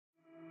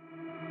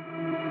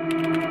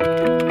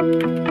AMR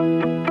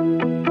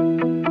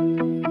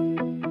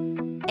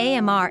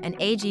and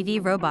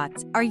AGV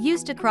robots are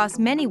used across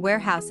many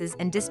warehouses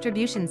and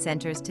distribution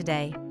centers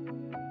today.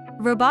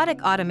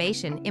 Robotic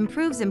automation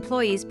improves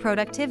employees'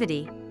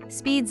 productivity,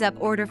 speeds up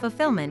order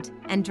fulfillment,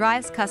 and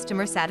drives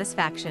customer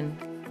satisfaction.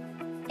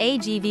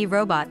 AGV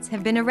robots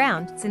have been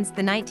around since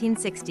the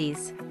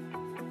 1960s.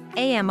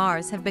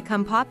 AMRs have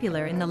become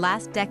popular in the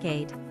last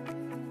decade.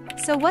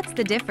 So what's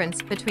the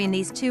difference between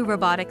these two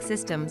robotic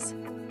systems?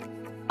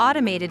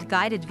 Automated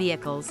guided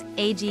vehicles,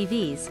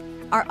 AGVs,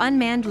 are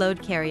unmanned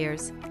load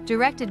carriers,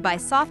 directed by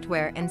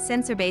software and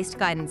sensor-based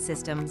guidance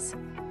systems.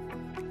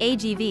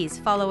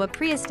 AGVs follow a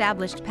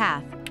pre-established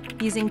path,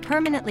 using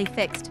permanently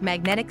fixed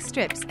magnetic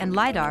strips and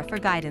LiDAR for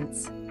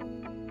guidance.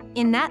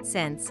 In that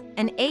sense,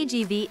 an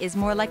AGV is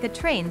more like a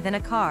train than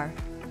a car.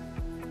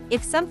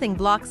 If something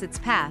blocks its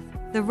path,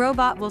 the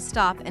robot will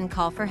stop and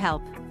call for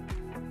help.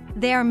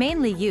 They are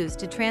mainly used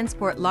to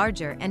transport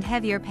larger and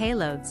heavier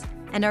payloads,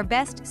 and are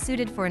best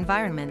suited for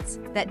environments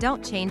that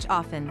don't change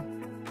often.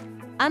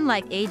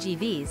 Unlike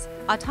AGVs,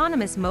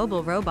 autonomous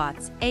mobile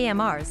robots,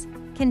 AMRs,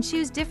 can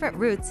choose different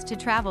routes to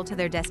travel to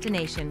their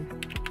destination.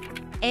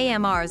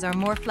 AMRs are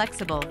more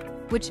flexible,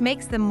 which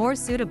makes them more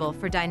suitable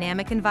for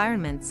dynamic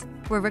environments,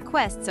 where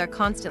requests are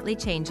constantly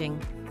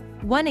changing.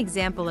 One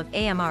example of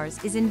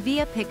AMRs is in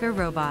Via Picker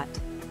Robot.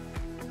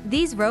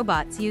 These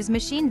robots use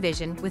machine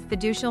vision with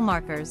fiducial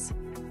markers.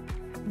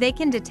 They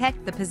can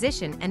detect the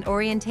position and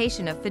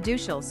orientation of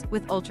fiducials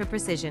with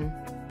ultra-precision.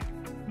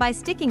 By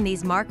sticking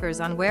these markers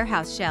on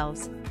warehouse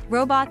shelves,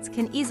 robots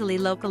can easily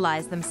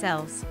localize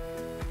themselves.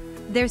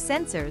 Their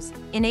sensors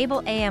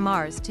enable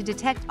AMRs to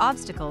detect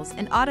obstacles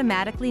and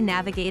automatically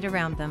navigate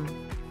around them.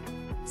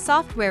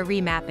 Software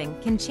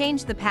remapping can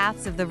change the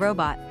paths of the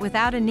robot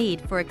without a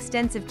need for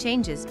extensive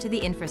changes to the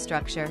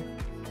infrastructure.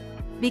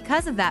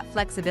 Because of that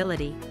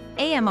flexibility,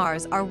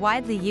 AMRs are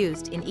widely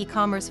used in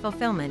e-commerce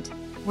fulfillment,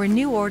 where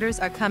new orders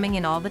are coming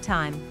in all the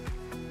time.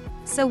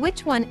 So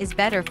which one is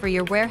better for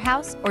your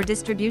warehouse or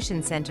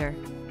distribution center?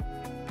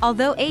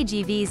 Although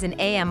AGVs and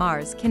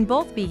AMRs can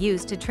both be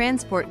used to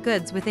transport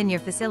goods within your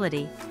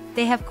facility,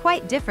 they have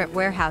quite different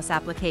warehouse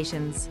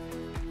applications.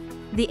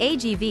 The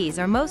AGVs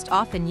are most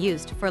often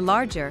used for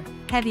larger,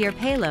 heavier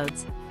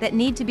payloads that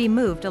need to be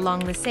moved along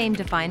the same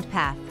defined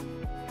path.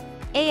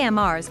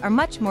 AMRs are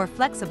much more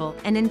flexible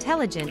and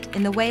intelligent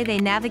in the way they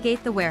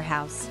navigate the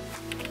warehouse.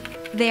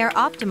 They are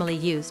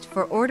optimally used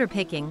for order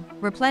picking,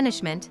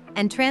 replenishment,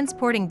 and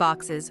transporting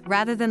boxes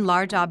rather than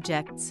large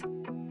objects.